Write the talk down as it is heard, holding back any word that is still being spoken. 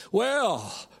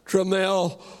Well,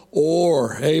 Trammel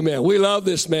Orr, amen. We love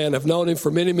this man. I've known him for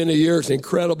many, many years.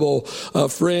 Incredible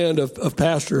friend of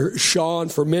Pastor Sean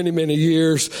for many, many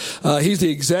years. He's the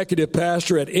executive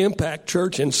pastor at Impact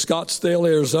Church in Scottsdale,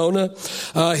 Arizona.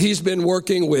 He's been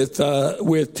working with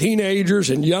teenagers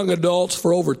and young adults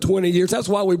for over 20 years. That's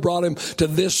why we brought him to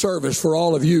this service for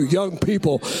all of you young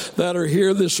people that are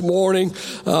here this morning.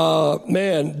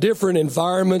 Different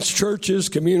environments, churches,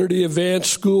 community events,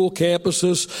 school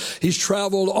campuses. He's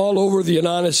traveled all over the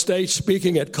United States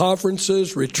speaking at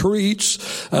conferences,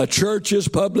 retreats, churches,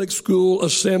 public school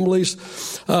assemblies.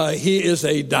 He is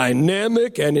a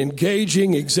dynamic and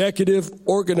engaging executive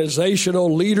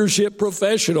organizational leadership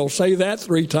professional. Say that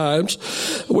 3 times.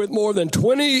 With more than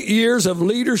 20 years of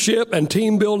leadership and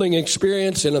team building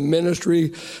experience in a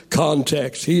ministry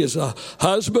context. He is a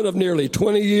husband of nearly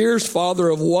 20 years, father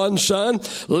of 1 son,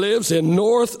 lives in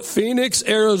North Phoenix,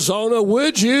 Arizona.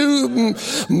 Would you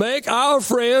make our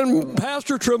friend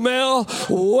Pastor Trammel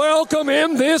welcome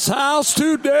in this house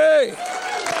today?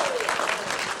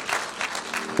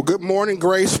 Well, good morning,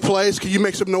 Grace Place. Can you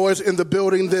make some noise in the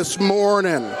building this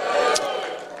morning?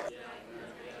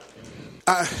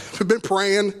 I've been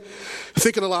praying,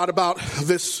 thinking a lot about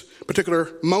this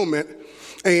particular moment,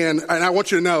 and I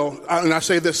want you to know, and I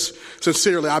say this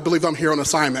sincerely, I believe I'm here on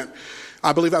assignment.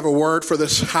 I believe I have a word for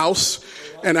this house.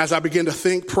 And as I begin to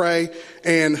think, pray,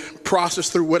 and process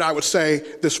through what I would say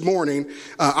this morning,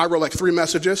 I wrote like 3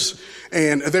 messages,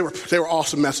 and they were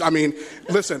awesome messages. I mean,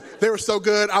 listen, they were so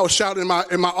good. I was shouting in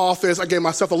my office. I gave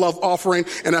myself a love offering,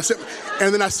 and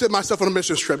then I sent myself on a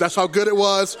mission trip. That's how good it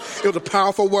was. It was a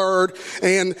powerful word,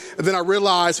 and then I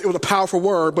realized it was a powerful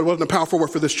word, but it wasn't a powerful word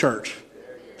for this church.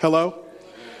 Hello?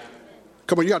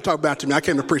 Come on, you got to talk back to me. I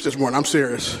came to preach this morning. I'm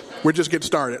serious. We're just getting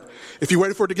started. If you're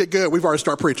waiting for it to get good, we've already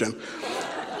started preaching.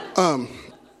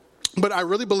 But I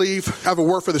really believe I have a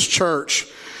word for this church.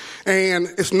 And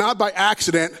it's not by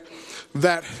accident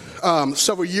that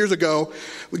several years ago,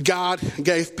 God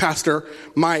gave Pastor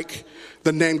Mike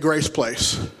the name Grace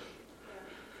Place.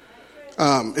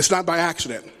 It's not by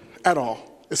accident at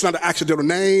all. It's not an accidental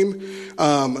name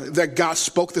that God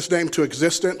spoke this name to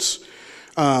existence.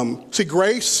 See,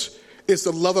 grace is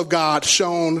the love of God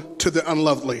shown to the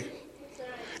unlovely.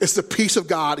 It's the peace of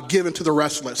God given to the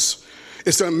restless.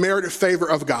 It's the unmerited favor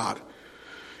of God.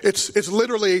 It's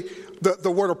literally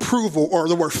the word approval or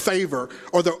the word favor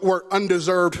or the word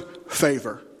undeserved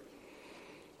favor.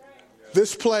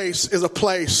 This place is a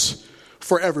place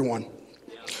for everyone.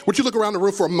 Would you look around the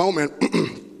room for a moment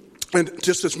and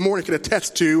just this morning can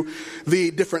attest to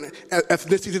the different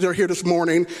ethnicities that are here this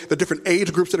morning, the different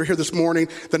age groups that are here this morning,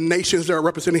 the nations that are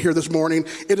represented here this morning.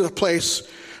 It is a place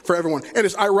for everyone. And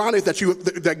it's ironic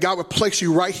that God would place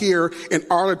you right here in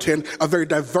Arlington, a very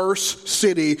diverse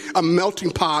city, a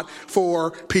melting pot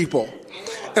for people.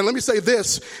 And let me say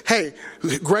this, hey,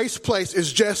 Grace Place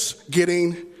is just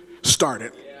getting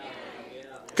started.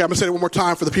 Okay, I'm going to say it one more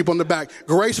time for the people in the back.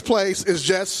 Grace Place is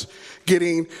just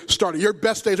getting started. Your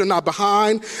best days are not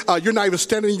behind. You're not even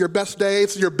standing in your best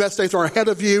days. Your best days are ahead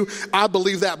of you. I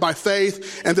believe that by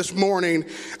faith. And this morning,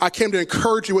 I came to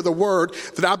encourage you with a word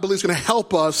that I believe is going to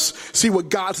help us see what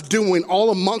God's doing all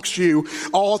amongst you,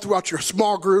 all throughout your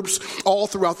small groups, all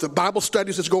throughout the Bible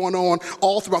studies that's going on,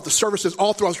 all throughout the services,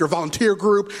 all throughout your volunteer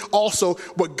group, also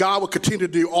what God will continue to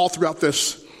do all throughout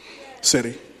this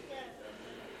city.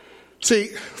 See,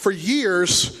 for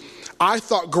years, I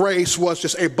thought grace was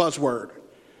just a buzzword.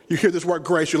 You hear this word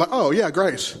grace, you're like, oh yeah,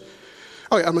 grace.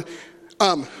 Oh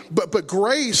yeah, but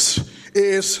grace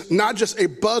is not just a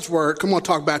buzzword. Come on,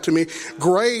 talk back to me.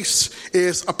 Grace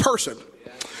is a person.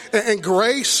 And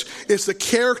grace is the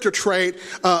character trait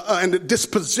and the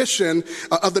disposition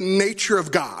of the nature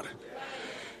of God.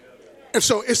 And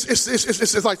so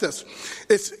it's like this.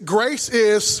 Grace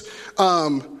is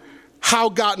how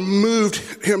God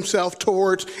moved himself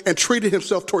towards and treated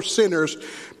himself towards sinners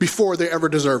before they ever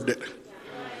deserved it.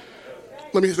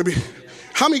 Let me.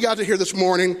 How many guys are here this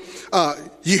morning?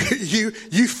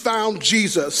 You found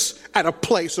Jesus at a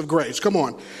place of grace. Come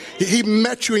on. He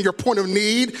met you in your point of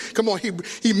need. Come on.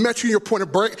 He met you in your point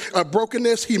of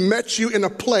brokenness. He met you in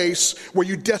a place where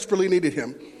you desperately needed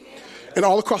him. And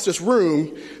all across this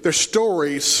room, there's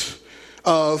stories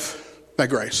of that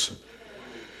grace.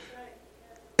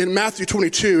 In Matthew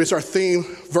 22, it's our theme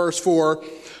verse for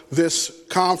this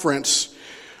conference.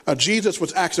 Jesus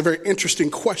was asked a very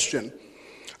interesting question.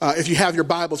 If you have your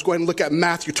Bibles, go ahead and look at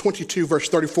Matthew 22, verse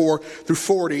 34 through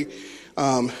 40.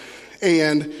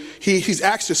 And he's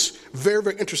asked this very,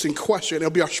 very interesting question.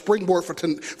 It'll be our springboard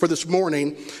for this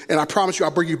morning. And I promise you,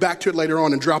 I'll bring you back to it later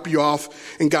on and drop you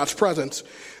off in God's presence.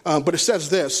 But it says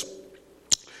this: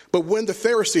 But when the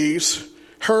Pharisees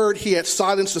heard he had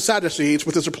silenced the Sadducees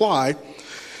with his reply,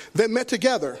 they met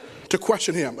together to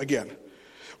question him again.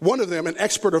 One of them, an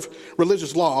expert of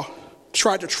religious law,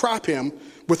 tried to trap him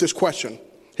with this question.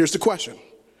 Here's the question.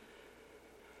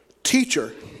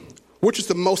 Teacher, which is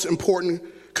the most important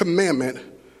commandment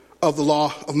of the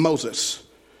law of Moses?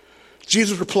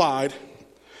 Jesus replied,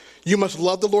 you must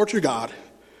love the Lord your God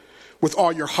with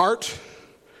all your heart,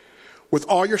 with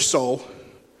all your soul,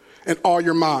 and all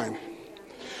your mind.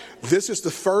 This is the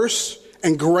first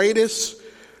and greatest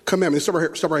commandment.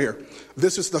 Stop right here.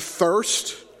 This is the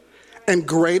first and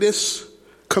greatest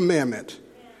commandment.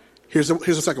 Here's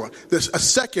the second one. A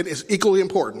second is equally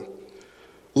important.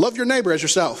 Love your neighbor as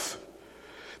yourself.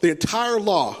 The entire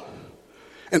law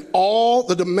and all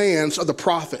the demands of the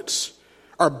prophets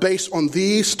are based on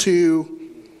these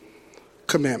two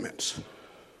commandments.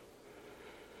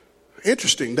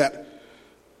 Interesting that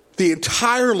the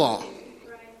entire law,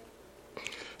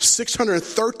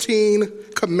 613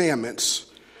 commandments,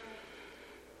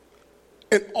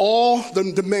 and all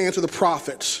the demands of the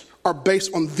prophets are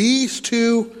based on these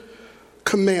two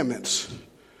commandments.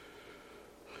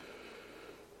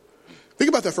 Think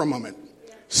about that for a moment.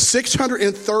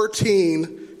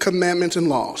 613 commandments and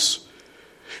laws.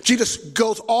 Jesus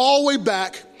goes all the way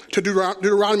back to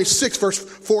Deuteronomy 6, verse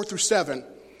 4 through 7.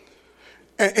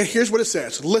 And here's what it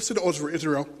says. Listen to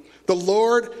Israel. The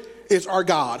Lord is our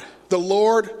God. The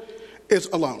Lord is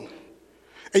alone.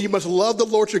 And you must love the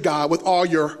Lord your God with all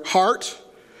your heart,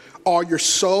 all your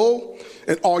soul,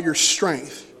 and all your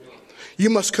strength. You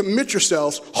must commit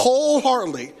yourselves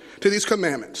wholeheartedly to these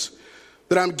commandments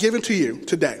that I'm giving to you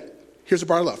today. Here's the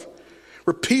part I love.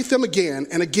 Repeat them again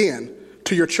and again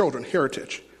to your children,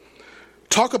 heritage.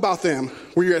 Talk about them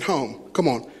when you're at home, come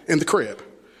on, in the crib,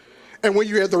 and when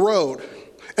you're at the road,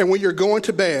 and when you're going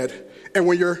to bed, and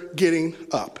when you're getting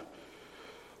up.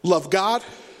 Love God,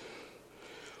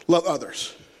 love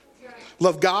others.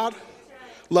 Love God,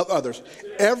 love others.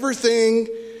 Everything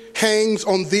hangs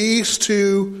on these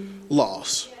two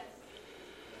laws.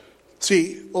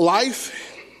 See, life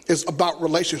is about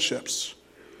relationships.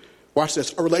 Watch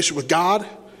this. A relationship with God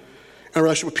and a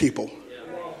relationship with people.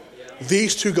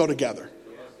 These two go together.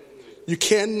 You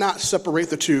cannot separate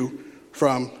the two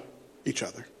from each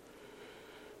other.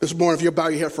 This morning, if you'll bow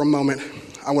your head for a moment,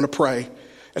 I want to pray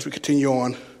as we continue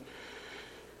on.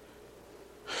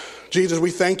 Jesus,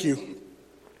 we thank you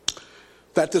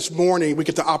that this morning we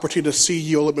get the opportunity to see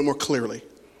you a little bit more clearly.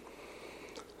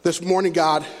 This morning,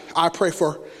 God, I pray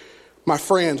for my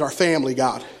friends, our family,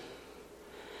 God.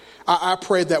 I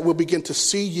pray that we'll begin to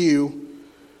see you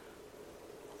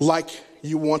like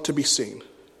you want to be seen.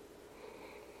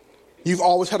 You've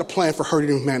always had a plan for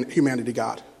hurting humanity,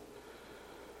 God.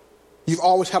 You've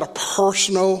always had a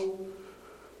personal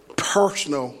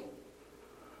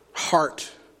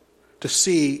heart to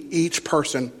see each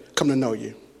person come to know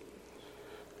you.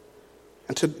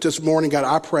 And this morning, God,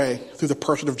 I pray through the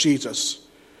person of Jesus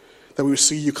that we would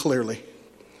see you clearly.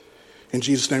 In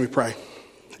Jesus' name we pray.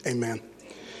 Amen.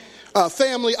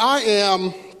 Family, I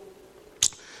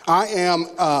am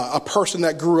a person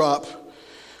that grew up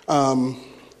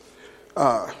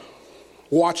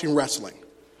watching wrestling.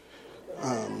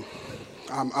 I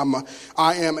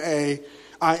am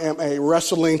a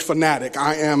wrestling fanatic.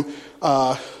 I am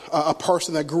a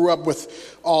person that grew up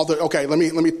with all the. Okay, let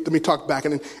me talk back.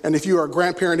 And if you are a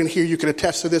grandparent in here, you can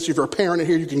attest to this. If you're a parent in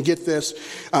here, you can get this.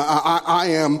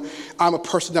 I'm a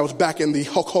person that was back in the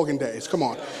Hulk Hogan days. Come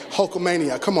on,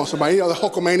 Hulkamania. Come on, somebody. You know the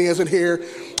Hulkamanias in here.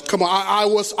 Come on, I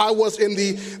was in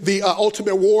the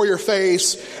Ultimate Warrior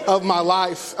phase of my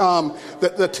life.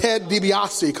 The Ted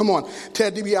DiBiase. Come on,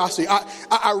 Ted DiBiase.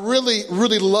 I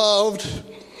really loved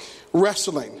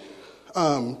wrestling.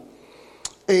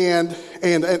 And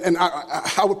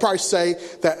I would probably say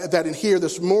that in here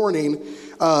this morning,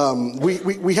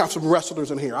 we have some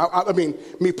wrestlers in here. I mean,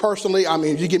 me personally,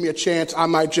 if you give me a chance, I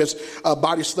might just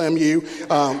body slam you.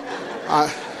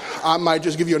 I might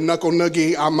just give you a knuckle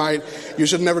noogie. You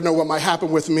should never know what might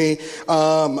happen with me.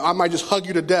 I might just hug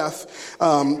you to death.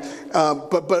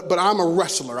 But I'm a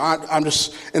wrestler. I'm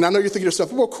just, and I know you're thinking to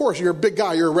yourself, well, of course, you're a big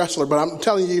guy, you're a wrestler. But I'm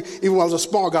telling you, even when I was a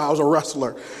small guy, I was a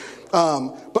wrestler.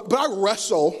 But I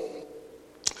wrestle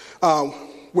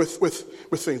with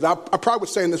things. I probably would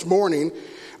say in this morning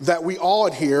that we all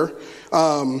in here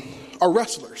are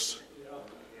wrestlers.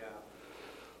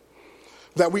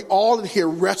 That we all in here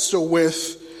wrestle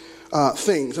with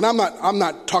things. And I'm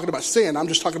not talking about sin. I'm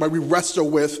just talking about we wrestle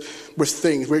with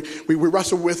things. We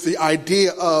wrestle with the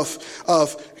idea of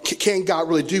can God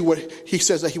really do what he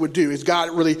says that he would do? Is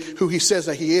God really who he says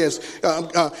that he is?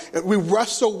 We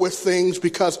wrestle with things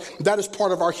because that is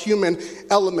part of our human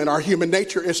element. Our human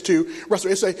nature is to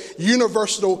wrestle. It's a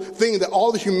universal thing that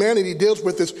all the humanity deals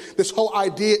with. This whole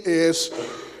idea is,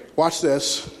 watch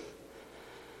this.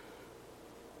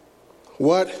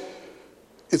 What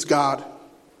is God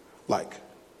like?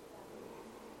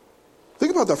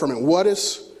 Think about that for a minute. What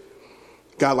is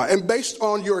God like? And based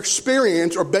on your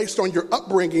experience, or based on your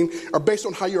upbringing, or based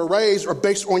on how you're raised, or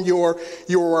based on your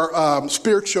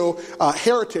spiritual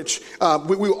heritage,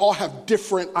 we all have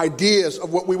different ideas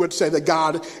of what we would say that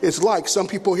God is like. Some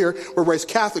people here were raised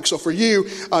Catholic, so for you,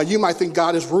 you might think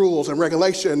God is rules and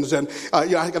regulations, and I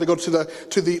got to go to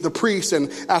the priest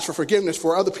and ask for forgiveness.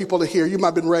 For other people to hear, you might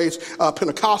have been raised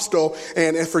Pentecostal,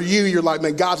 and for you, you're like,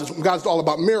 man, God's all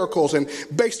about miracles. And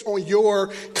based on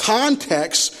your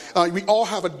context, we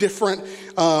all have a different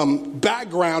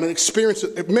background and experience.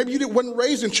 Maybe you wasn't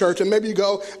raised in church, and maybe you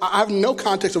go, I have no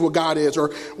context of what God is,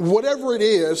 or whatever it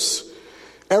is.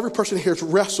 Every person here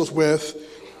wrestles with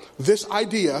this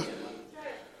idea.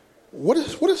 What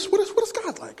is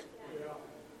God like?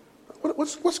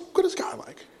 What is God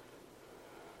like?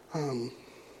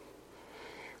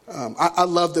 I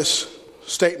love this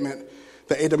statement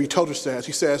that A.W. Tozer says.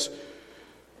 He says,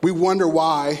 we wonder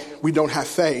why we don't have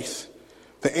faith.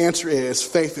 The answer is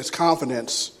faith is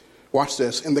confidence, watch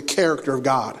this, in the character of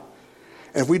God.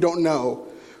 And if we don't know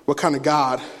what kind of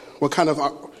God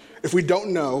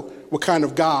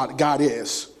God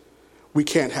is, we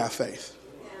can't have faith.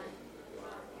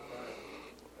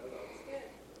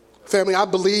 Family, I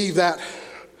believe that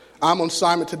I'm on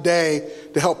assignment today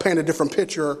to help paint a different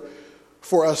picture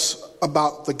for us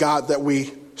about the God that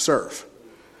we serve.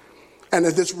 And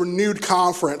at this renewed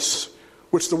conference,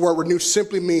 which the word renew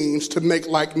simply means to make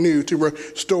like new, to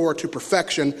restore to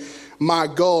perfection. My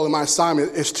goal and my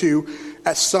assignment is to,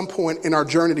 at some point in our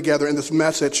journey together in this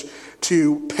message,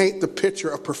 to paint the picture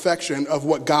of perfection of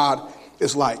what God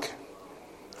is like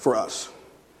for us.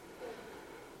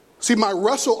 See, my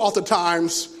wrestle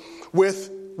oftentimes with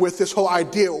this whole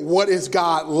idea, what is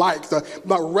God like?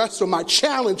 My wrestle, my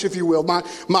challenge, if you will,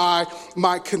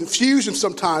 my confusion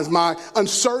sometimes, my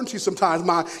uncertainty sometimes,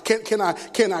 can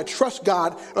I trust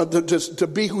God to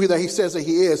be who that he says that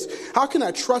he is? How can I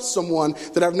trust someone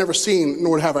that I've never seen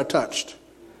nor have I touched?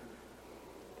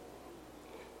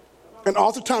 And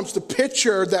oftentimes the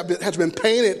picture that has been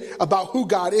painted about who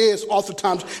God is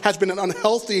oftentimes has been an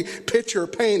unhealthy picture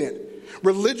painted.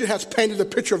 Religion has painted the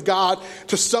picture of God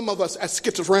to some of us as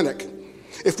schizophrenic.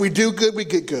 If we do good, we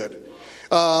get good.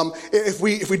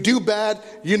 If we do bad,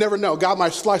 you never know. God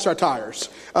might slice our tires.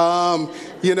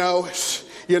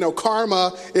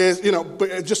 Karma is,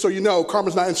 but just so you know,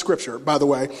 karma's not in scripture, by the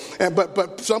way.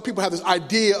 But some people have this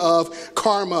idea of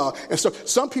karma. And so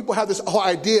some people have this whole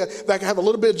idea that I can have a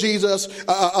little bit of Jesus,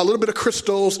 a little bit of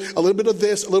crystals, a little bit of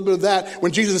this, a little bit of that,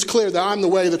 when Jesus is clear that I'm the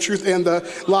way, the truth, and the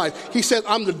life. He said,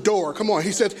 I'm the door. Come on.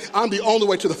 He said, I'm the only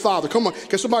way to the Father. Come on.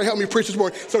 Can somebody help me preach this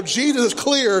morning? So Jesus is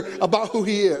clear about who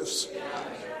he is.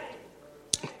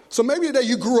 So maybe today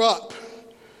you grew up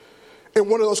in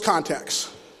one of those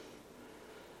contexts.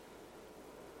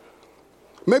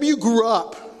 Maybe you grew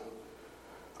up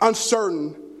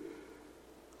uncertain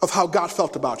of how God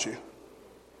felt about you.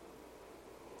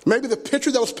 Maybe the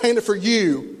picture that was painted for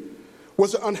you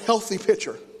was an unhealthy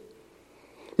picture.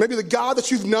 Maybe the God that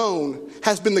you've known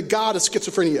has been the God of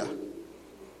schizophrenia.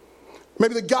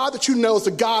 Maybe the God that you know is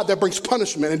the God that brings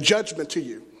punishment and judgment to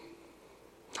you.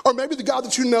 Or maybe the God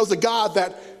that you know is the God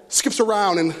that skips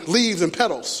around and leaves and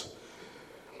petals.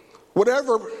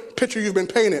 Whatever picture you've been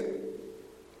painted,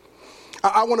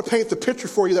 I want to paint the picture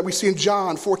for you that we see in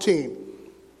John 14,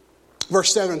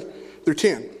 verse 7 through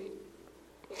 10.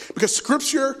 Because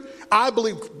Scripture, I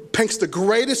believe, paints the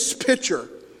greatest picture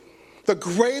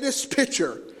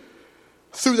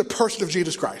through the person of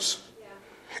Jesus Christ. Yeah.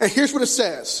 And here's what it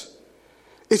says.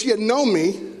 If you had known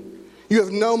me, you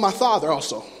have known my Father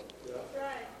also. Yeah.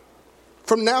 Right.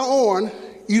 From now on,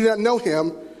 you do not know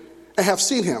him and have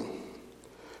seen him.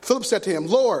 Philip said to him,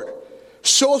 Lord,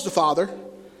 show us the Father,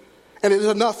 and it is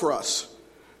enough for us.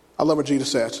 I love what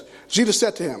Jesus says. Jesus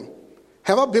said to him,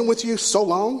 have I been with you so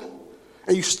long,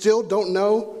 and you still don't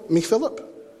know me, Philip?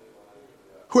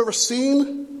 Whoever's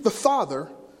seen the Father,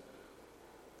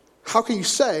 how can you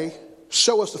say,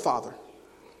 show us the Father?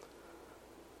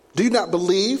 Do you not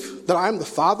believe that I am the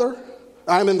Father?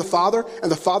 I am in the Father,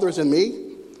 and the Father is in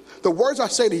me? The words I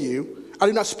say to you, I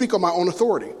do not speak on my own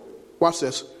authority. Watch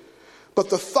this.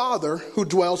 But the Father who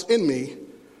dwells in me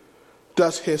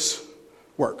does his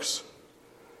works.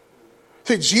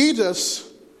 See, Jesus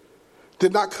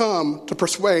did not come to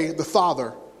persuade the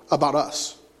Father about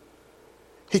us.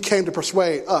 He came to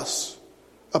persuade us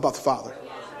about the Father.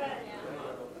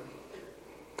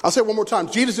 I'll say it one more time.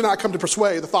 Jesus did not come to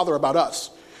persuade the Father about us.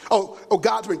 Oh,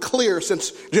 God's been clear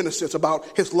since Genesis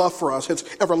about his love for us, his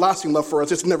everlasting love for us.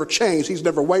 It's never changed. He's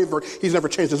never wavered. He's never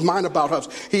changed his mind about us.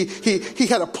 He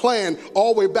had a plan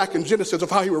all the way back in Genesis of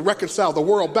how he would reconcile the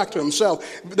world back to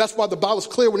himself. That's why the Bible is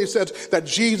clear when he says that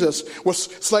Jesus was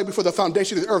slain before the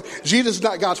foundation of the earth. Jesus is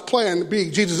not God's plan B.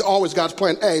 Jesus is always God's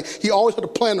plan A. He always had a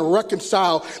plan to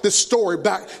reconcile this story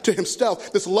back to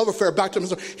himself, this love affair back to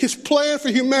himself. His plan for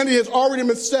humanity has already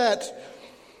been set.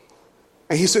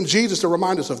 And he sent Jesus to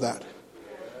remind us of that.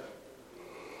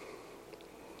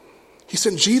 He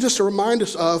sent Jesus to remind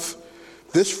us of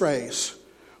this phrase,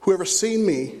 whoever's seen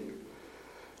me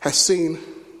has seen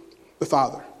the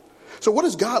Father. So what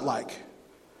is God like?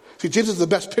 See, Jesus is the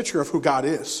best picture of who God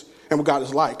is and what God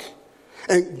is like.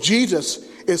 And Jesus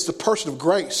is the person of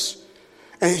grace.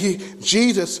 And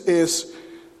Jesus is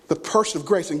the person of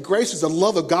grace. And grace is the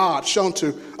love of God shown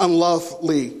to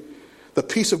unlovely, the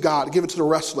peace of God given to the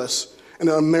restless, and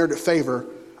the unmerited favor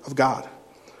of God.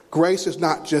 Grace is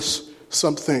not just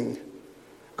something.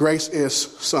 Grace is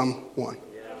someone.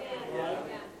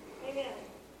 Amen.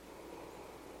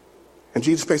 And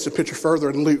Jesus paints the picture further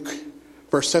in Luke,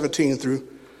 verse 17 through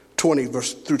 20,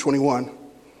 through 21.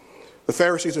 The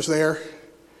Pharisees are there,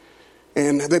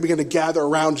 and they begin to gather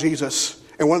around Jesus.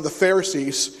 And one of the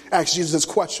Pharisees asked Jesus this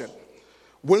question: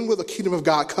 when will the kingdom of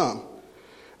God come?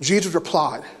 Jesus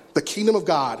replied, the kingdom of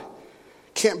God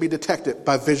can't be detected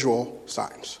by visual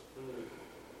signs.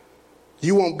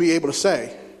 You won't be able to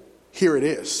say, here it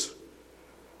is,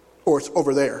 or it's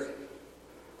over there.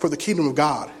 For the kingdom of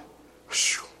God,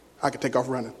 I could take off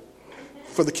running.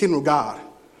 For the kingdom of God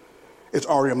is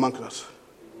already among us.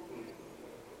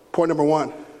 Point number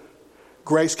one,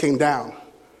 grace came down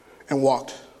and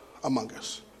walked among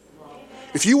us.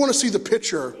 If you want to see the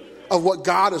picture of what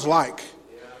God is like,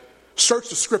 search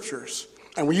the scriptures.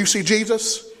 And when you see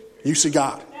Jesus, you see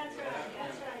God. That's right.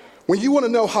 When you want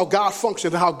to know how God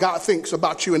functions and how God thinks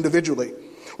about you individually,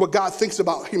 what God thinks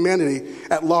about humanity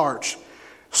at large,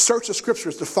 search the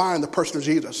scriptures to find the person of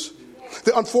Jesus.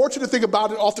 The unfortunate thing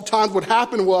about it, oftentimes what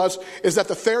happened is that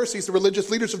the Pharisees, the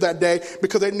religious leaders of that day,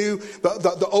 because they knew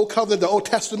the Old Covenant, the Old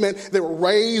Testament, they were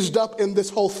raised up in this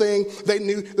whole thing. They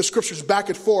knew the scriptures back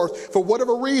and forth. For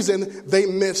whatever reason, they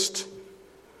missed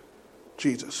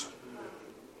Jesus.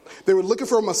 They were looking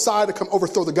for a Messiah to come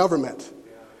overthrow the government.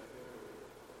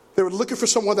 They were looking for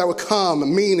someone that would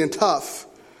come mean and tough.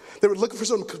 They were looking for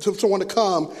someone to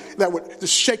come that would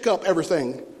just shake up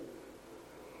everything.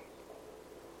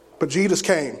 But Jesus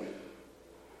came,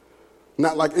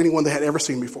 not like anyone they had ever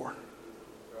seen before.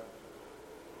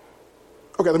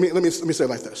 Okay, let me say it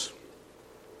like this.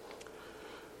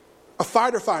 A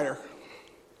fighter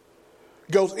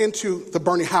goes into the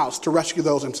burning house to rescue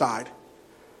those inside.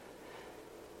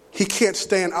 He can't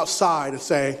stand outside and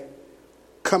say,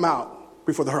 come out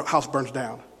before the house burns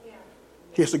down.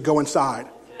 He has to go inside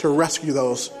to rescue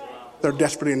those that are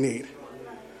desperately in need.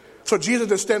 So Jesus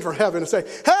didn't stand from heaven and say,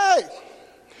 hey,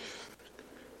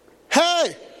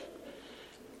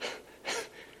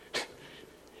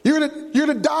 you're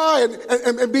gonna die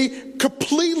and be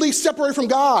completely separated from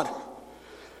God.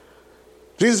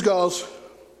 Jesus goes,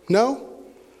 no,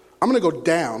 I'm going to go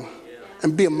down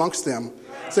and be amongst them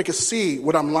so they can see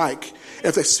what I'm like. And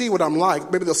if they see what I'm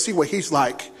like, maybe they'll see what he's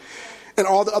like. And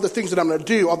all the other things that I'm going to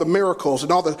do, all the miracles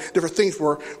and all the different things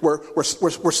were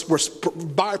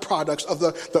byproducts of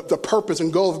the purpose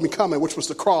and goal of me coming, which was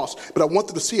the cross. But I want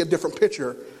them to see a different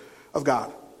picture of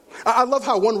God. I love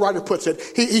how one writer puts it.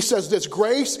 He says this: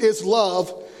 grace is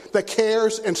love that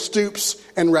cares and stoops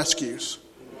and rescues.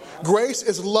 Grace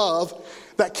is love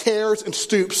that cares and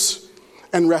stoops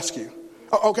and rescue.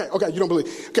 Okay, you don't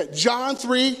believe. Okay, John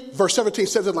 3, verse 17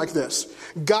 says it like this: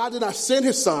 God did not send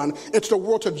his son into the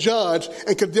world to judge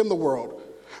and condemn the world,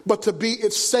 but to be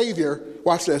its savior,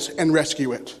 watch this, and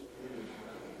rescue it.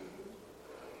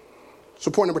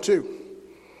 So point number 2,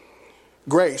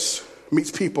 grace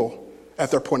meets people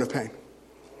at their point of pain.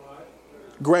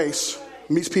 Grace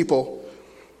meets people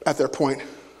at their point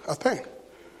of pain.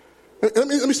 Let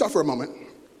me stop for a moment,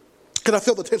 because I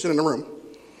feel the tension in the room.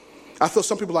 I feel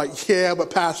some people like, yeah, but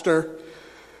pastor,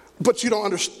 but you don't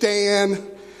understand,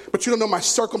 but you don't know my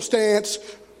circumstance.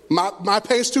 My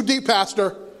pain's too deep,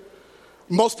 pastor.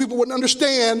 Most people wouldn't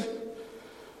understand.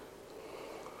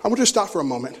 I want you to stop for a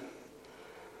moment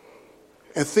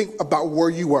and think about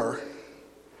where you were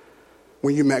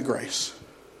when you met grace.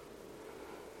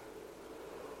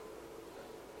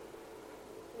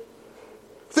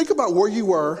 Think about where you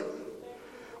were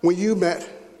when you met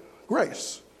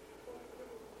Grace.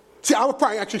 See, I would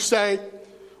probably actually say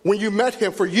when you met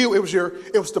him, for you, it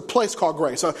was the place called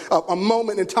Grace, a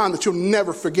moment in time that you'll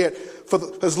never forget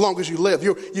as long as you live.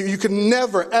 You can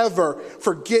never, ever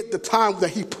forget the time that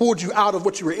he pulled you out of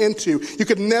what you were into. You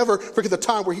could never forget the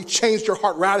time where he changed your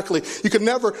heart radically. You could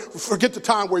never forget the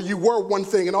time where you were one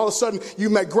thing and all of a sudden you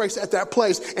met Grace at that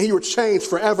place and you were changed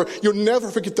forever. You'll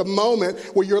never forget the moment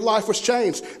where your life was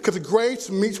changed, because Grace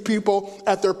meets people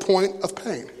at their point of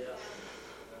pain.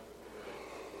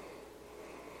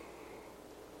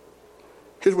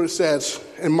 Here's what it says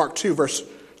in Mark 2, verse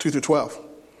 2 through 12.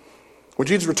 When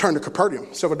Jesus returned to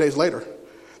Capernaum several days later,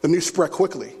 the news spread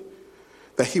quickly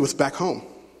that he was back home.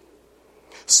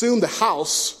 Soon the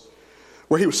house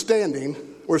where he was staying,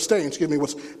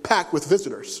 was packed with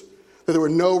visitors. That there were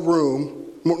no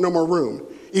more room,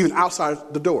 even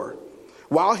outside the door.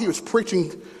 While he was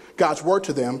preaching God's word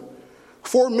to them,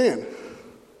 4 men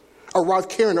arrived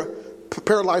carrying a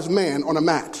paralyzed man on a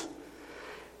mat.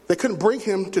 They couldn't bring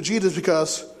him to Jesus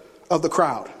because of the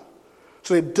crowd.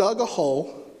 So they dug a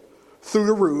hole through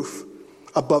the roof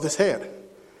above his head.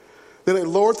 Then they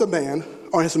lowered the man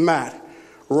on his mat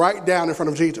right down in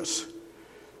front of Jesus.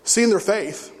 Seeing their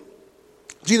faith,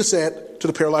 Jesus said to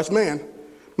the paralyzed man,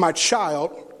 "My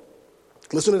child,"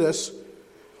 listen to this,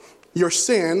 "your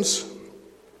sins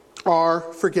are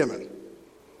forgiven."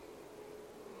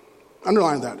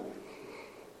 Underline that.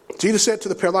 Jesus said to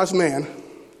the paralyzed man,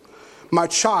 "My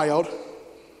child,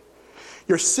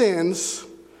 your sins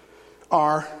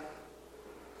are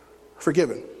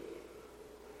forgiven."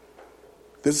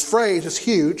 This phrase is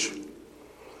huge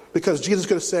because Jesus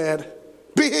could have said,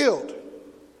 "Be healed."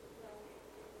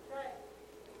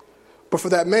 But for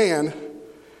that man,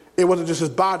 it wasn't just his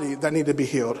body that needed to be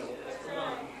healed.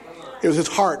 It was his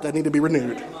heart that needed to be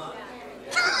renewed.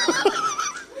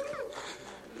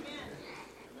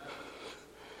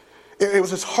 It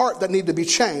was his heart that needed to be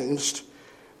changed.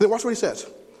 Then watch what he says.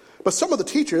 But some of the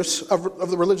teachers of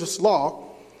the religious law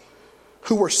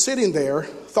who were sitting there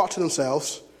thought to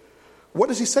themselves,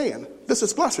 "What is he saying? This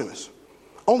is blasphemous.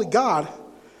 Only God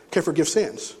can forgive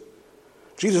sins."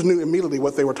 Jesus knew immediately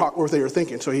what they were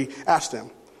thinking, so he asked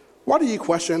them, "Why do you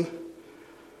question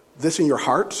this in your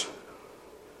hearts?"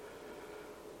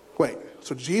 Wait,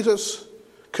 so Jesus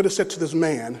could have said to this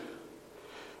man,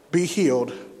 "Be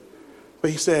healed," but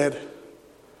he said,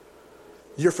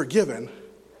 "You're forgiven,"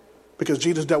 because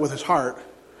Jesus dealt with his heart.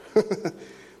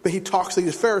 But he talks to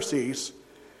these Pharisees,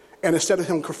 and instead of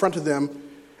him confronting them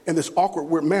in this awkward,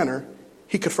 weird manner,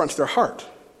 he confronts their heart.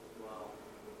 Wow.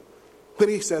 Then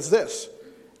he says this,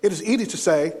 "It is easy to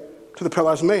say to the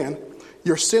paralyzed man,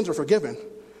 'Your sins are forgiven,'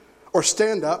 or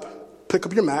stand up, pick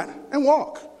up your mat, and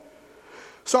walk.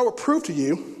 So I will prove to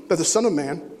you that the Son of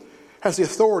Man has the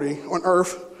authority on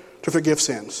earth to forgive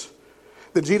sins."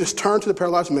 Then Jesus turned to the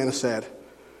paralyzed man and said,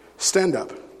 "Stand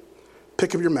up,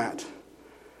 pick up your mat,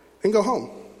 and go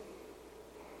home."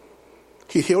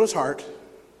 He healed his heart,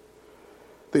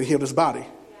 then he healed his body.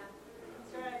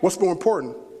 Yeah. Right. What's more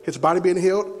important, his body being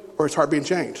healed or his heart being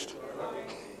changed?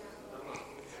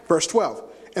 Verse 12,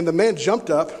 and the man jumped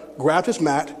up, grabbed his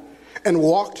mat, and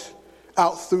walked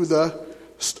out through the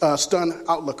stunned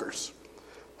outlookers.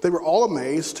 They were all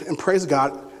amazed and praised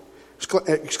God,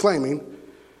 exclaiming,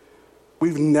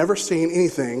 "We've never seen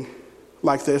anything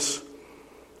like this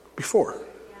before."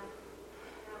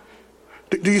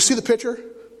 Do you see the picture?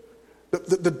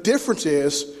 The difference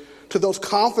is, to those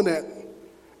confident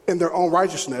in their own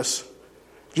righteousness,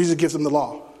 Jesus gives them the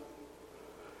law.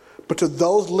 But to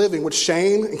those living with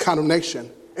shame and condemnation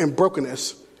and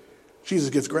brokenness, Jesus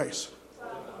gives grace.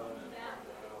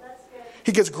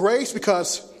 He gives grace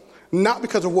not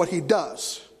because of what he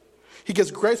does. He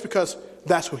gives grace because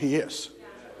that's who he is.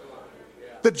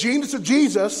 The genius of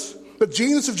Jesus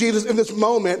in this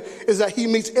moment is that he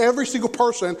meets every single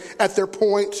person at their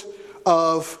point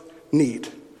of need.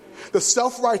 The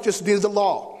self-righteous needed the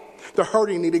law. The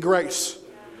hurting needed grace.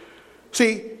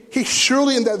 See, he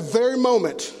surely in that very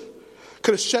moment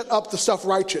could have shut up the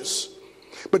self-righteous.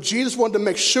 But Jesus wanted to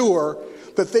make sure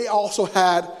that they also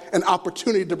had an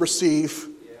opportunity to receive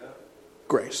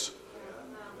grace.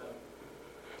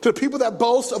 To the people that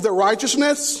boast of their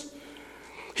righteousness,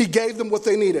 he gave them what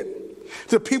they needed.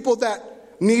 To the people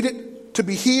that needed to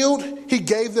be healed, he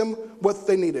gave them what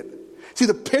they needed. See,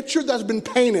 the picture that's been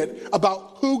painted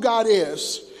about who God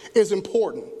is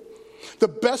important. The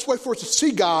best way for us to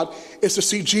see God is to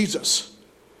see Jesus.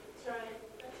 That's right.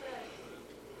 That's right.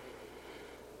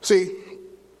 See,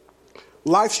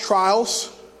 life's trials,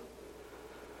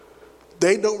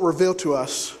 they don't reveal to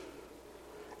us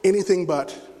anything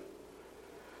but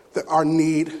our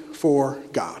need for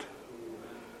God.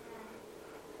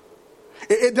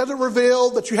 It doesn't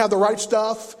reveal that you have the right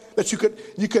stuff, that you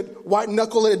could white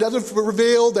knuckle it. It doesn't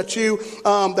reveal that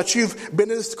that you've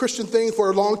been in this Christian thing for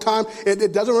a long time.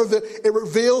 It doesn't reveal. It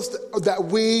reveals that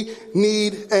we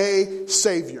need a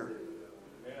Savior.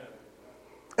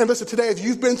 And listen, today, if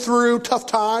you've been through tough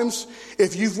times,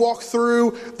 if you've walked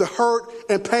through the hurt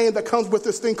and pain that comes with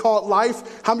this thing called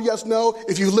life, how many of you guys know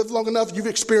if you've lived long enough, you've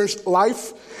experienced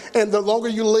life? And the longer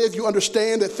you live, you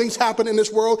understand that things happen in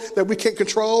this world that we can't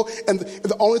control. And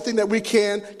the only thing that we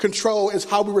can control is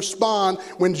how we respond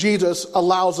when Jesus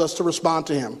allows us to respond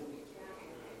to him.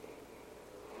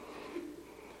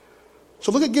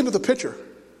 So look again at the picture.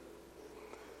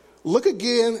 Look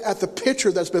again at the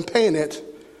picture that's been painted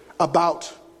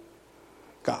about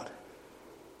God.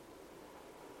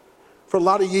 For a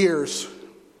lot of years,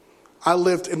 I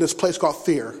lived in this place called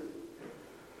fear,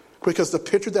 because the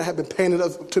picture that had been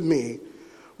painted to me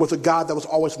was a God that was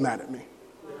always mad at me.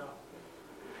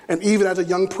 And even as a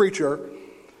young preacher,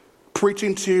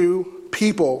 preaching to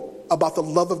people about the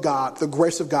love of God, the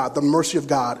grace of God, the mercy of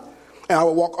God, and I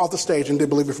would walk off the stage and didn't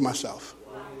believe it for myself.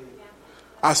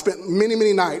 I spent many,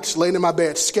 many nights laying in my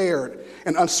bed scared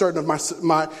and uncertain of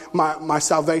my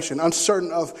salvation,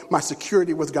 uncertain of my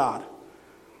security with God.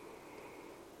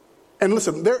 And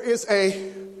listen, there is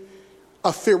a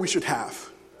fear we should have,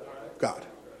 God.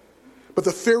 But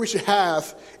the fear we should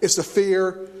have is the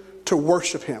fear to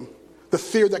worship him. The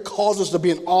fear that causes us to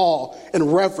be in awe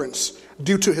and reverence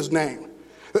due to his name.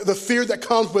 The fear that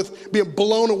comes with being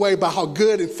blown away by how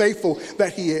good and faithful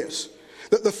that he is.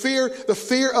 The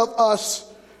fear of us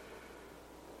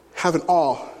having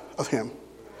awe of him.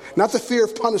 Not the fear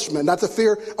of punishment, not the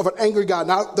fear of an angry God,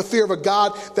 not the fear of a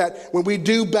God that when we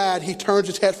do bad, he turns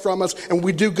his head from us, and when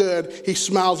we do good, he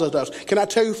smiles at us. Can I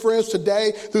tell you, friends,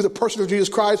 today, through the person of Jesus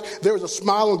Christ, there is a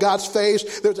smile on God's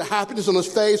face. There's a happiness on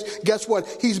his face. Guess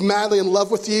what? He's madly in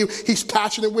love with you. He's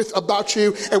passionate about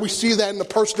you, and we see that in the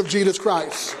person of Jesus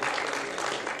Christ.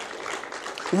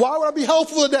 Why would I be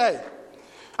hopeful today?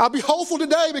 I'll be hopeful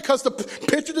today because the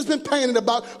picture that's been painted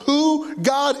about who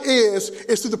God is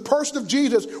through the person of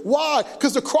Jesus. Why?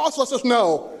 Because the cross lets us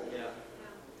know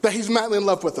that he's madly in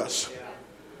love with us.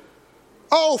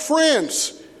 Oh,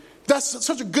 friends, that's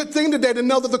such a good thing today to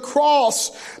know that the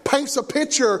cross paints a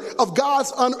picture of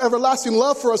God's everlasting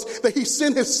love for us, that he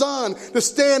sent his son to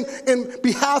stand in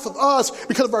behalf of us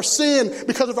because of our sin,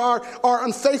 because of our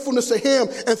unfaithfulness to him.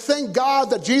 And thank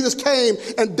God that Jesus came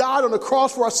and died on the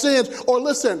cross for our sins. Or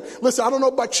listen, I don't know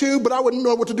about you, but I wouldn't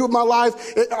know what to do with my life.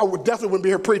 I definitely wouldn't be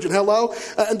here preaching. Hello?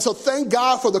 And so thank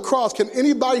God for the cross. Can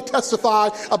anybody testify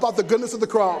about the goodness of the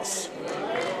cross?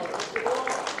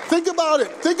 Think about it.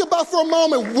 Think about for a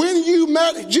moment when you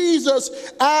met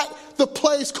Jesus at the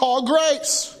place called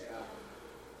grace.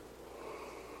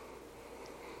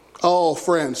 Oh,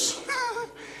 friends,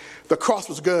 the cross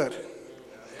was good.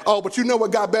 Oh, but you know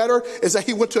what got better? Is that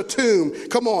he went to a tomb.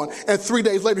 Come on. And 3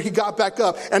 days later, he got back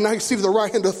up. And now he's seated at the right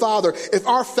hand of the Father. If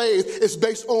our faith is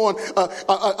based on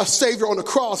a Savior on the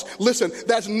cross, listen,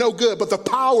 that's no good. But the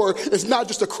power is not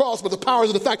just the cross, but the power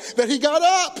is in the fact that he got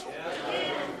up.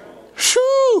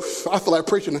 Whew, I feel like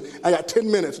preaching. I got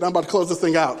 10 minutes and I'm about to close this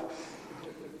thing out.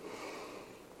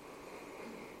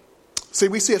 See,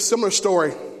 we see a similar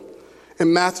story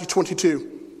in Matthew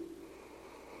 22.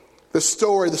 The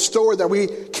story that we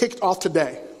kicked off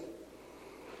today.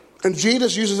 And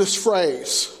Jesus uses this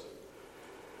phrase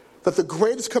that the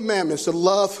greatest commandment is to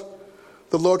love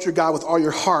the Lord your God with all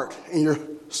your heart and your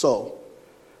soul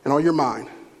and all your mind.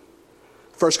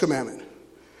 First commandment.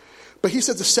 But he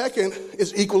said the second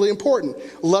is equally important.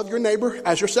 Love your neighbor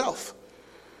as yourself.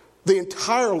 The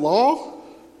entire law,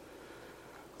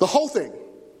 the whole thing,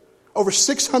 over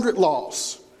 600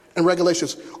 laws and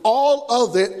regulations, all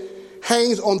of it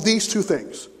hangs on these two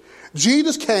things.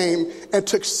 Jesus came and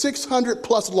took 600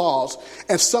 plus laws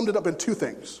and summed it up in two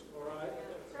things.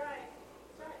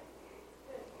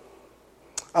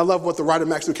 I love what the writer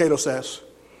Max Lucado says.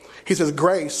 He says,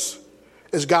 grace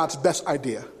is God's best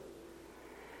idea.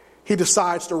 He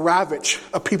decides to ravage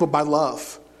a people by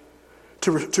love,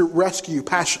 to rescue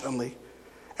passionately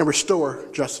and restore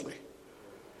justly.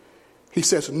 He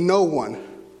says no one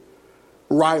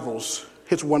rivals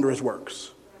his wondrous works.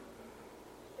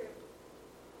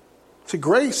 See,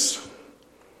 grace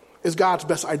is God's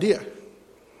best idea.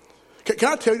 Can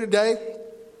I tell you today,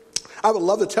 I would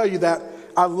love to tell you that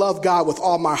I love God with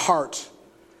all my heart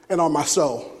and all my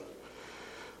soul.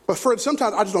 But friends,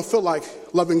 sometimes I just don't feel like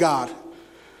loving God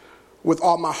with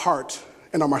all my heart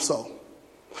and all my soul.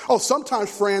 Oh, sometimes,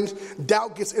 friends,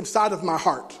 doubt gets inside of my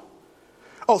heart.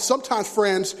 Oh, sometimes,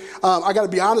 friends, I got to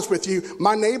be honest with you.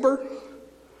 My neighbor.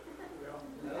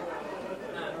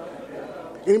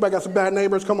 Anybody got some bad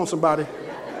neighbors? Come on, somebody.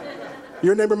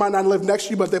 Your neighbor might not live next to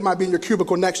you, but they might be in your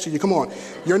cubicle next to you. Come on.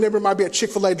 Your neighbor might be at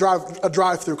Chick-fil-A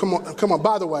drive-through. Come on.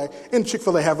 By the way, in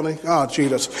Chick-fil-A, Heavenly. Oh,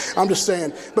 Jesus. I'm just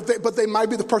saying. But they might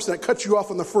be the person that cuts you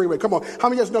off on the freeway. Come on. How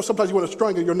many of you guys know sometimes you want to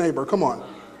strangle your neighbor? Come on.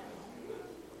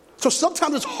 So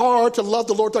sometimes it's hard to love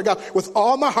the Lord thy God with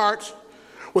all my heart,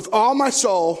 with all my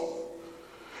soul,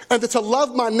 and to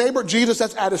love my neighbor, Jesus,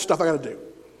 that's added stuff I got to do.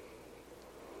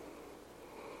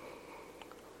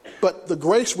 But the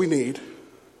grace we need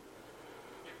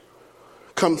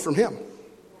comes from him.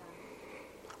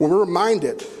 When we're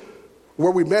reminded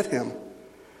where we met him,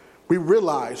 we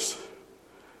realize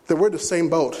that we're in the same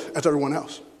boat as everyone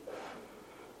else.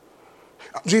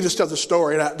 Jesus tells a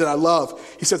story that I love.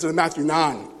 He says it in Matthew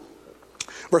 9,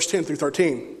 verse 10 through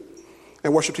 13.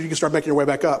 And worship team, you can start making your way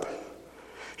back up.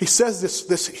 He says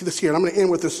this here, and I'm going to end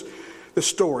with this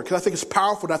story because I think it's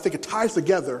powerful and I think it ties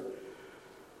together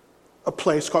a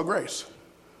place called grace.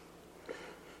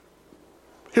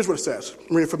 Here's what it says.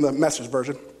 I'm reading from the Message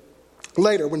version.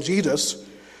 Later, when Jesus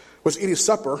was eating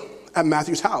supper at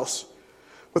Matthew's house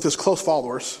with his close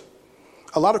followers,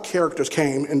 a lot of characters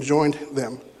came and joined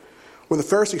them. When the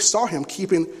Pharisees saw him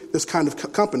keeping this kind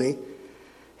of company,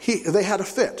 they had a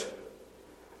fit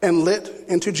and lit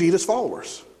into Jesus'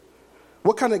 followers.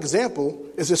 What kind of example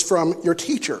is this from your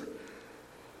teacher?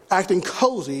 Acting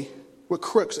cozy with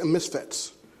crooks and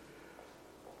misfits.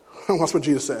 That's what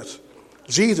Jesus says.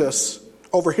 Jesus,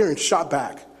 overhearing, shot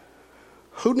back.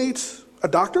 Who needs a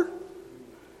doctor?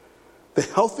 The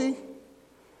healthy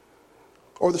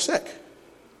or the sick?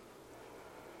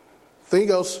 Then he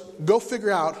goes, go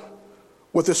figure out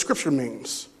what this scripture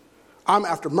means. I'm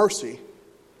after mercy,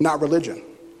 not religion.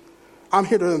 I'm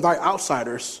here to invite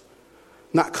outsiders,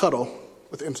 not cuddle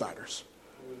with insiders.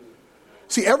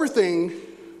 See, everything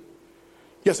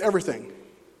in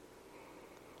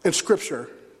scripture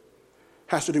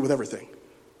has to do with everything.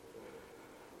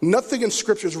 Nothing in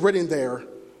scripture is written there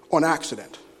on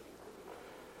accident.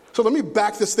 So let me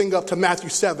back this thing up to Matthew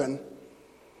 7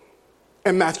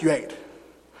 and Matthew 8.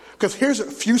 Because here's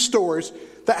a few stories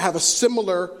that have a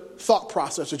similar thought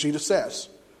process that Jesus says.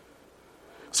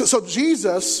 So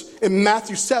Jesus, in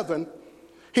Matthew 7,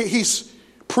 he's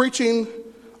preaching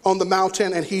on the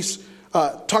mountain and he's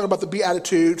talking about the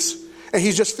Beatitudes. And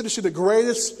he's just finishing the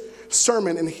greatest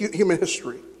sermon in human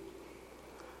history.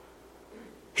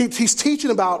 He's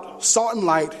teaching about salt and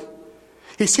light.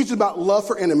 He's teaching about love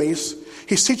for enemies.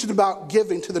 He's teaching about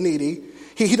giving to the needy.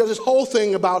 He does this whole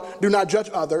thing about do not judge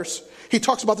others. He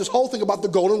talks about this whole thing about the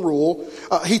golden rule.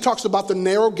 He talks about the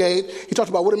narrow gate. He talks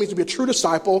about what it means to be a true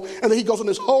disciple. And then he goes on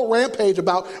this whole rampage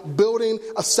about building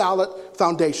a solid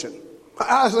foundation.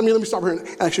 Let me stop here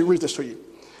and actually read this to you.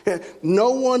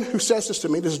 No one who says this to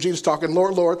me, this is Jesus talking,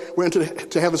 Lord, Lord, we're into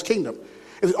to heaven's kingdom.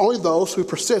 It is only those who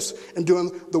persist in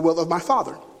doing the will of my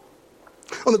Father.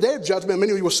 On the day of judgment,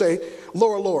 many of you will say,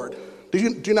 Lord, Lord, do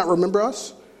you not remember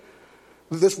us?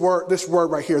 This word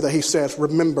right here that he says,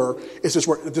 remember, is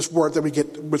this word that we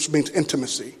get, which means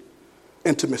intimacy.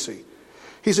 Intimacy.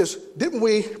 He says, didn't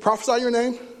we prophesy in your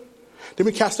name? Didn't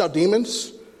we cast out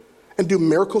demons and do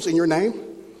miracles in your name?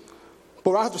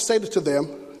 But I have to say this to them,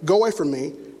 go away from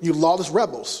me, you lawless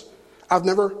rebels. I've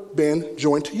never been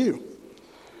joined to you.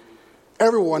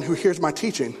 Everyone who hears my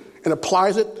teaching and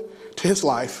applies it to his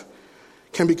life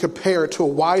can be compared to a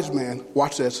wise man,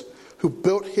 watch this, who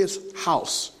built his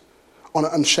house on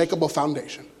an unshakable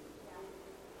foundation.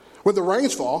 When the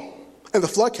rains fall and the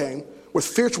flood came, with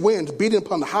fierce winds beating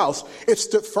upon the house, it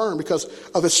stood firm because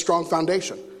of its strong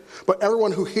foundation. But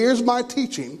everyone who hears my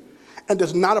teaching and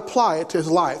does not apply it to his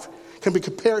life can be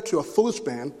compared to a foolish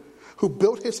man who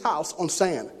built his house on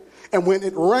sand. And when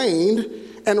it rained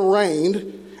and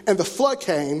rained, and the flood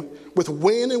came with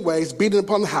wind and waves beating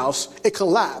upon the house, it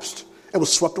collapsed and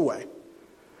was swept away.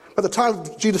 By the time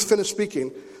Jesus finished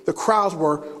speaking, the crowds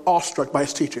were awestruck by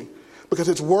his teaching because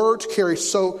his words carry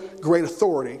so great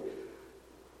authority,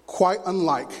 quite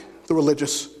unlike the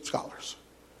religious scholars.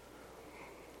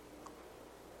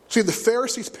 See, the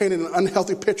Pharisees painted an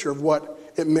unhealthy picture of what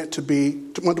it meant to be,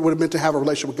 what it meant to have a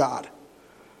relationship with God.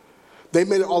 They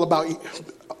made it all about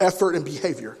effort and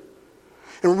behavior.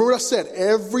 And remember what I said,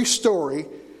 every story,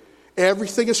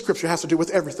 everything in Scripture has to do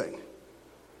with everything.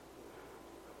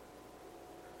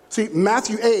 See,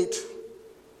 Matthew 8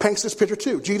 paints this picture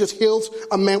too. Jesus heals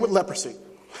a man with leprosy.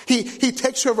 He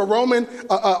takes care of a Roman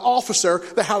officer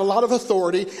that had a lot of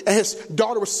authority, and his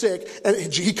daughter was sick. And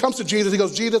he comes to Jesus. He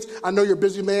goes, Jesus, I know you're a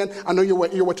busy man. I know you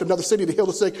went to another city to heal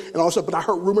the sick and all that stuff, but I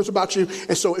heard rumors about you.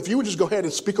 And so if you would just go ahead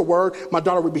and speak a word, my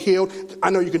daughter would be healed. I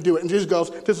know you can do it. And Jesus goes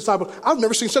to his disciples, I've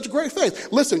never seen such great faith.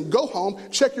 Listen, go home,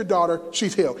 check your daughter.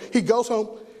 She's healed. He goes home.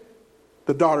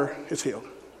 The daughter is healed.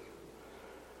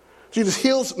 Jesus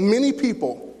heals many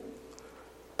people,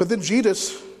 but then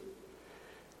Jesus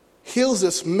heals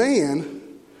this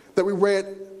man that we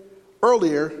read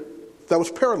earlier that was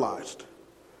paralyzed.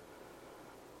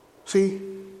 See,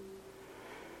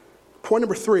 point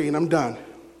number 3, and I'm done.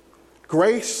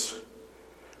 Grace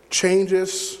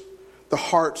changes the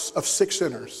hearts of sick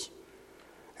sinners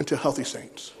into healthy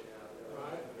saints.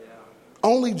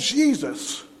 Only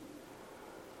Jesus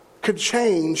could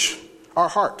change our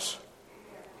hearts.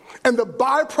 And the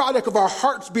byproduct of our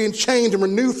hearts being changed and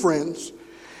renewed, friends,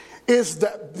 is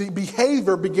that the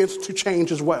behavior begins to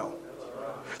change as well.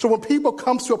 So when people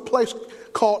come to a place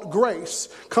called grace,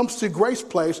 comes to Grace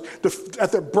Place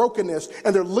at their brokenness,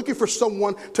 and they're looking for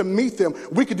someone to meet them,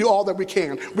 we can do all that we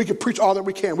can. We can preach all that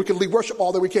we can. We can lead worship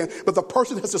all that we can. But the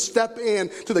person that has to step in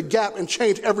to the gap and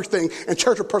change everything and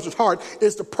change a person's heart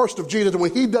is the person of Jesus. And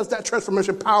when he does that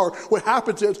transformation power, what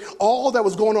happens is all that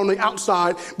was going on the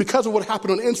outside, because of what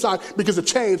happened on the inside, begins to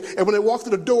change. And when they walk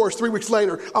through the doors 3 weeks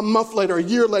later, a month later, a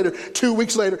year later, 2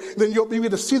 weeks later, then you'll be able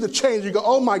to see the change. You go,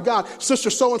 oh my God, sister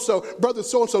so-and-so, brother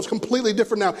so-and-so is completely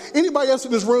different now. Anybody else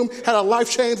in this room had a life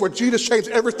change where Jesus changed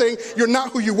everything? You're not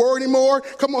who you were anymore.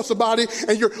 Come on, somebody.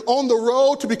 And you're on the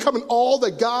road to becoming all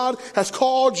that God has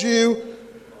called you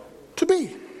to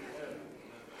be.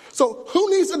 So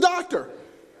who needs a doctor?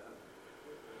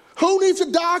 Who needs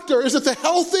a doctor? Is it the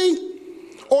healthy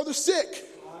or the sick?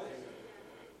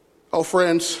 Oh,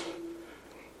 friends,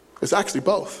 it's actually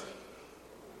both.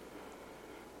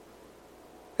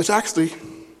 It's actually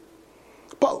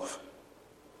both.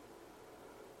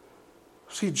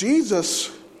 See, Jesus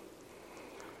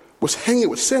was hanging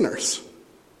with sinners.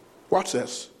 Watch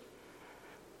this.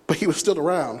 But he was still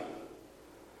around.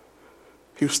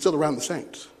 He was still around the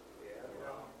saints.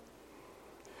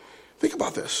 Think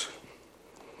about this.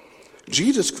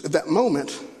 Jesus, at that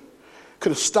moment,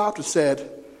 could have stopped and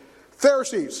said,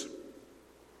 Pharisees,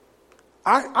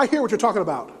 I hear what you're talking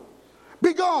about.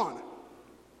 Be gone.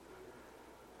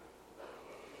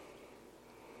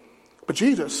 But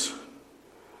Jesus,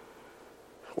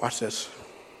 watch this,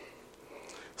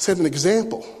 set an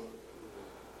example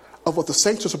of what the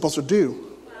saints are supposed to do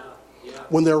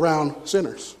when they're around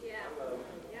sinners.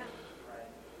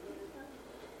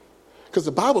 Because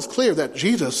the Bible's clear that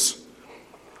Jesus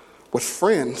was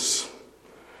friends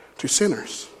to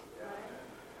sinners.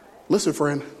 Listen,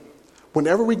 friend,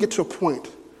 whenever we get to a point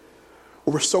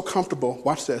where we're so comfortable,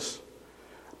 watch this,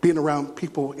 being around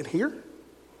people in here,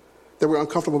 that we're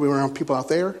uncomfortable being around people out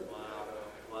there,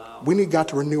 we need God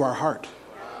to renew our heart.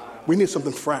 We need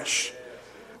something fresh.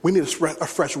 We need a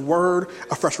fresh word,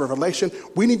 a fresh revelation.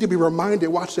 We need to be reminded,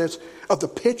 watch this, of the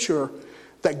picture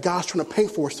that God's trying to paint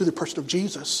for us through the person of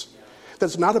Jesus. That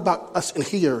it's not about us in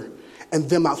here and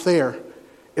them out there.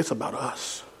 It's about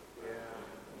us.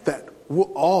 That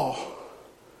we'll all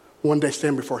one day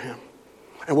stand before him.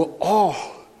 And we'll all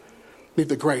need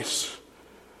the grace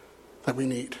that we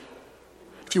need.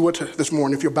 If you would this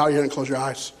morning, if you bow your head and close your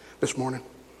eyes this morning.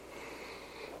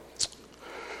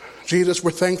 Jesus,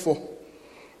 we're thankful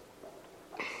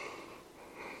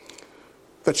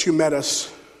that you met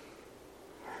us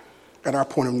at our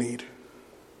point of need.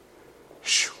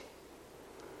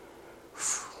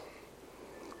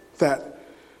 That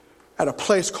at a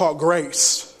place called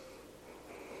Grace,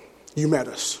 you met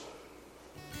us.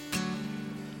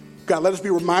 God, let us be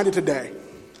reminded today.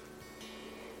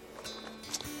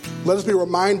 Let us be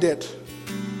reminded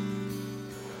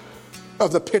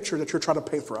of the picture that you're trying to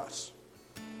paint for us.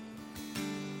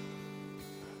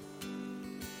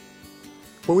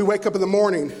 When we wake up in the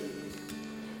morning,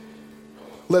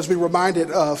 let's be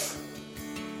reminded of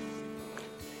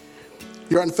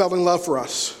your unfailing love for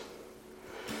us.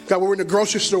 God, when we're in the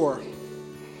grocery store.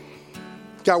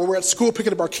 God, when we're at school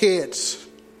picking up our kids.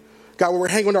 God, when we're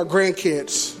hanging with our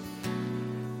grandkids.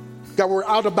 God, when we're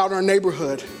out about in our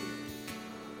neighborhood.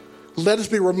 Let us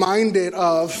be reminded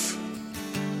of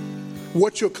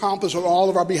what you accomplished on all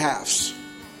of our behalves.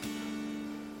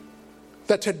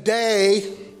 That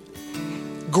today,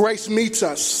 grace meets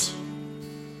us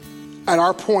at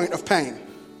our point of pain.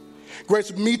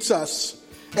 Grace meets us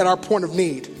at our point of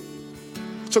need.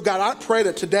 So God, I pray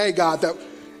that today, God, that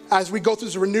as we go through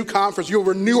this Renew Conference, you'll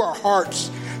renew our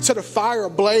hearts Set a fire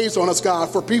ablaze on us, God,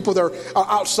 for people that are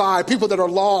outside, people that are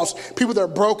lost, people that are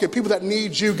broken, people that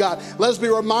need you, God. Let us be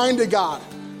reminded, God,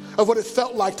 of what it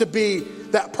felt like to be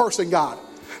that person, God.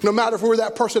 No matter if we were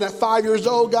that person at 5 years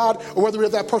old, God, or whether we're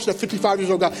that person at 55 years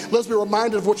old, God, let's be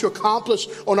reminded of what you accomplished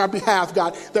on our behalf,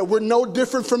 God, that we're no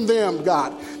different from them,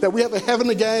 God, that we have a heaven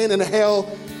to gain and a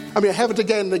heaven to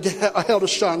gain and a hell to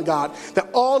shun, God, that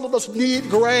all of us need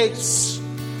grace.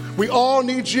 We all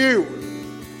need you.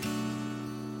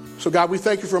 So, God, we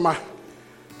thank you for my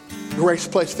Grace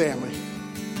Place family.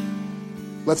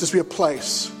 Let this be a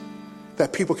place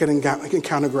that people can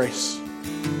encounter grace.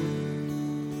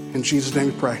 In Jesus' name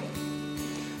we pray.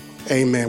 Amen.